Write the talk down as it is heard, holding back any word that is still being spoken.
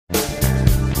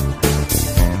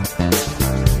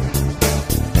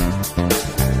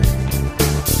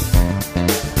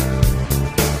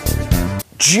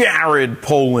Jared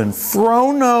Polin,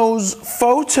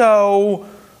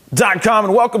 FroKnowsPhoto.com,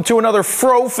 and welcome to another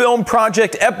Fro Film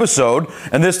Project episode.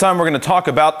 And this time we're going to talk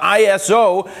about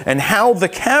ISO and how the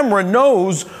camera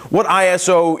knows what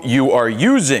ISO you are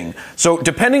using. So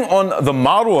depending on the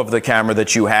model of the camera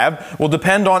that you have will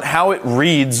depend on how it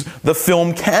reads the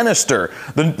film canister.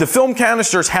 The film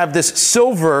canisters have this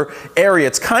silver area.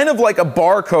 It's kind of like a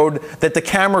barcode that the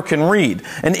camera can read.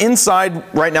 And inside,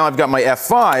 right now I've got my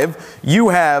F5, you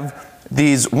have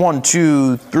these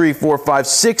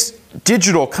 6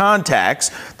 digital contacts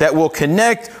that will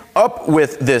connect up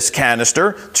with this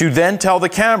canister to then tell the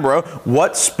camera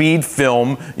what speed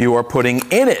film you are putting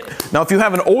in it. Now, if you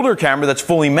have an older camera that's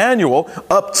fully manual,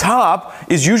 up top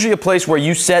is usually a place where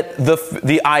you set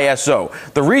the ISO.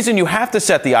 The reason you have to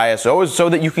set the ISO is so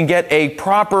that you can get a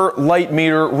proper light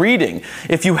meter reading.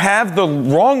 If you have the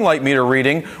wrong light meter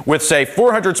reading with, say,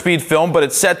 400 speed film, but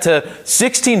it's set to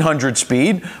 1600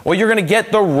 speed, well, you're going to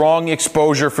get the wrong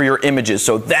exposure for your images.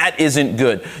 So that isn't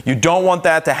good. You don't want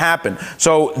that to happen.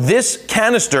 So this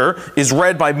canister is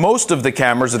read by most of the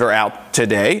cameras that are out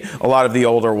today, a lot of the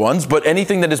older ones, but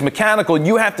anything that is mechanical,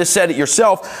 you have to set it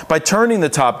yourself by turning the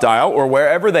top dial or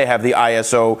wherever they have the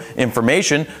ISO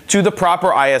information to the proper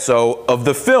ISO of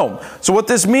the film. So what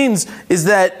this means is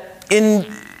that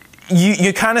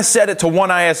you kind of set it to one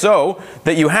ISO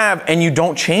that you have and you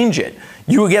don't change it.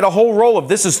 You get a whole roll of,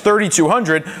 this is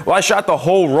 3200, well, I shot the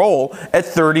whole roll at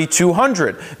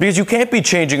 3200 because you can't be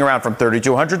changing around from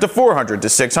 3200 to 400 to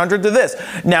 600 to this.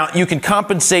 Now, you can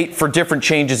compensate for different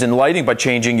changes in lighting by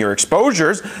changing your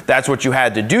exposures. That's what you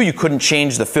had to do. You couldn't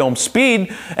change the film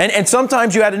speed. And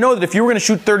sometimes you had to know that if you were going to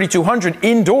shoot 3200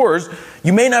 indoors,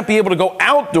 you may not be able to go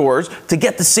outdoors to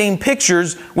get the same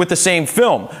pictures with the same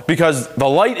film because the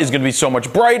light is going to be so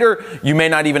much brighter. You may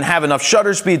not even have enough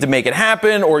shutter speed to make it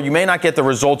happen, or you may not get the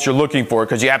results you're looking for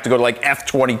because you have to go to like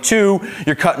f22.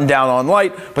 You're cutting down on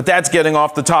light, but that's getting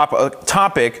off the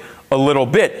topic a little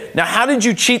bit. Now, how did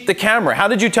you cheat the camera? How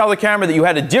did you tell the camera that you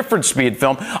had a different speed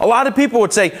film? A lot of people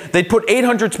would say they'd put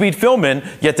 800 speed film in,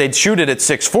 yet they'd shoot it at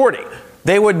 640.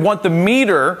 They would want the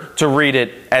meter to read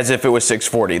it as if it was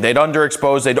 640. They'd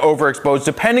underexpose, they'd overexpose,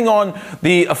 depending on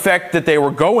the effect that they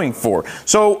were going for.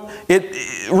 So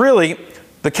really,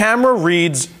 the camera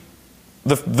reads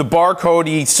the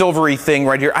barcode-y, silvery thing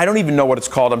right here. I don't even know what it's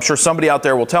called. I'm sure somebody out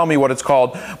there will tell me what it's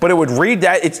called, but it would read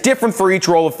that. It's different for each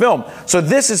roll of film. So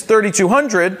this is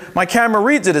 3200. My camera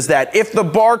reads it as that. If the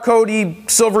barcode-y,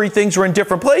 silvery things were in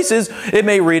different places, it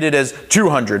may read it as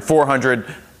 200,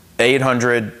 400,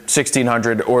 800,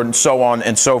 1600, or so on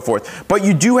and so forth. But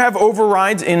you do have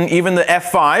overrides in even the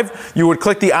F5. You would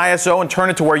click the ISO and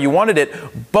turn it to where you wanted it.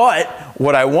 But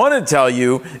what I want to tell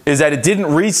you is that it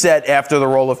didn't reset after the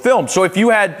roll of film. So if you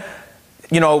had,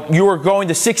 you were going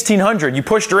to 1600, you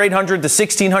pushed your 800 to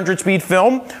 1600 speed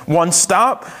film, one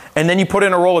stop, and then you put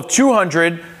in a roll of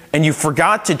 200, and you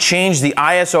forgot to change the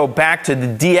ISO back to the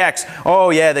DX.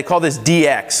 Oh yeah, they call this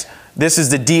DX. This is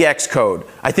the DX code.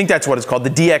 I think that's what it's called, the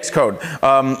DX code.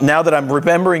 Now that I'm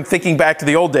remembering, thinking back to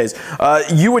the old days,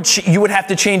 you would have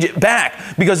to change it back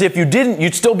because if you didn't,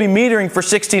 you'd still be metering for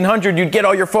 1600. You'd get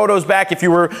all your photos back if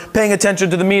you were paying attention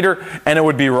to the meter, and it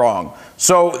would be wrong.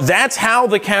 So that's how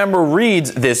the camera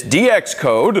reads this DX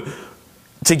code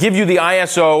to give you the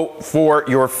ISO for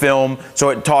your film so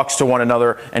it talks to one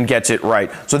another and gets it right.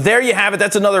 So there you have it.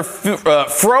 That's another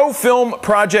Fro Film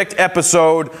Project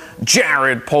episode.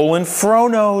 Jared Polin,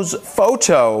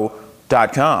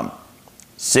 FroKnowsPhoto.com.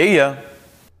 See ya.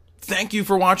 Thank you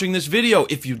for watching this video.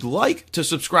 If you'd like to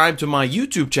subscribe to my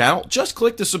YouTube channel, just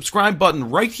click the subscribe button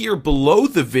right here below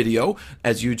the video,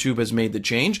 as YouTube has made the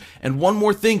change. And one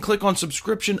more thing, click on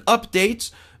subscription updates,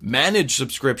 manage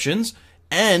subscriptions,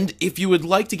 and if you would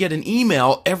like to get an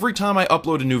email every time I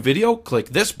upload a new video, click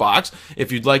this box. If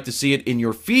you'd like to see it in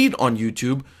your feed on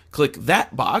YouTube, click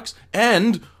that box.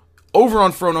 And over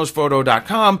on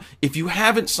FroKnowsPhoto.com, if you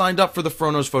haven't signed up for the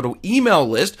FroKnowsPhoto email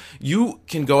list, you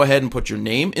can go ahead and put your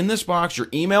name in this box, your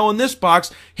email in this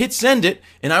box, hit send it,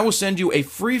 and I will send you a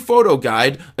free photo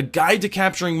guide, a guide to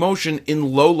capturing motion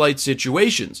in low light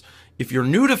situations. If you're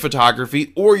new to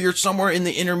photography or you're somewhere in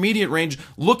the intermediate range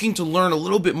looking to learn a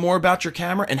little bit more about your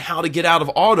camera and how to get out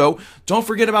of auto, don't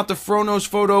forget about the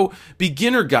FroKnowsPhoto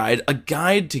Beginner Guide, a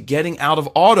guide to getting out of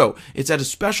auto. It's at a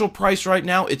special price right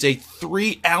now. It's a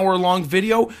 3-hour-long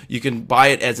video. You can buy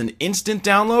it as an instant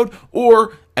download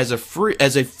or as a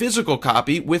physical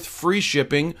copy with free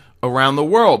shipping around the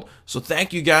world. So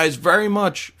thank you guys very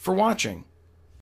much for watching.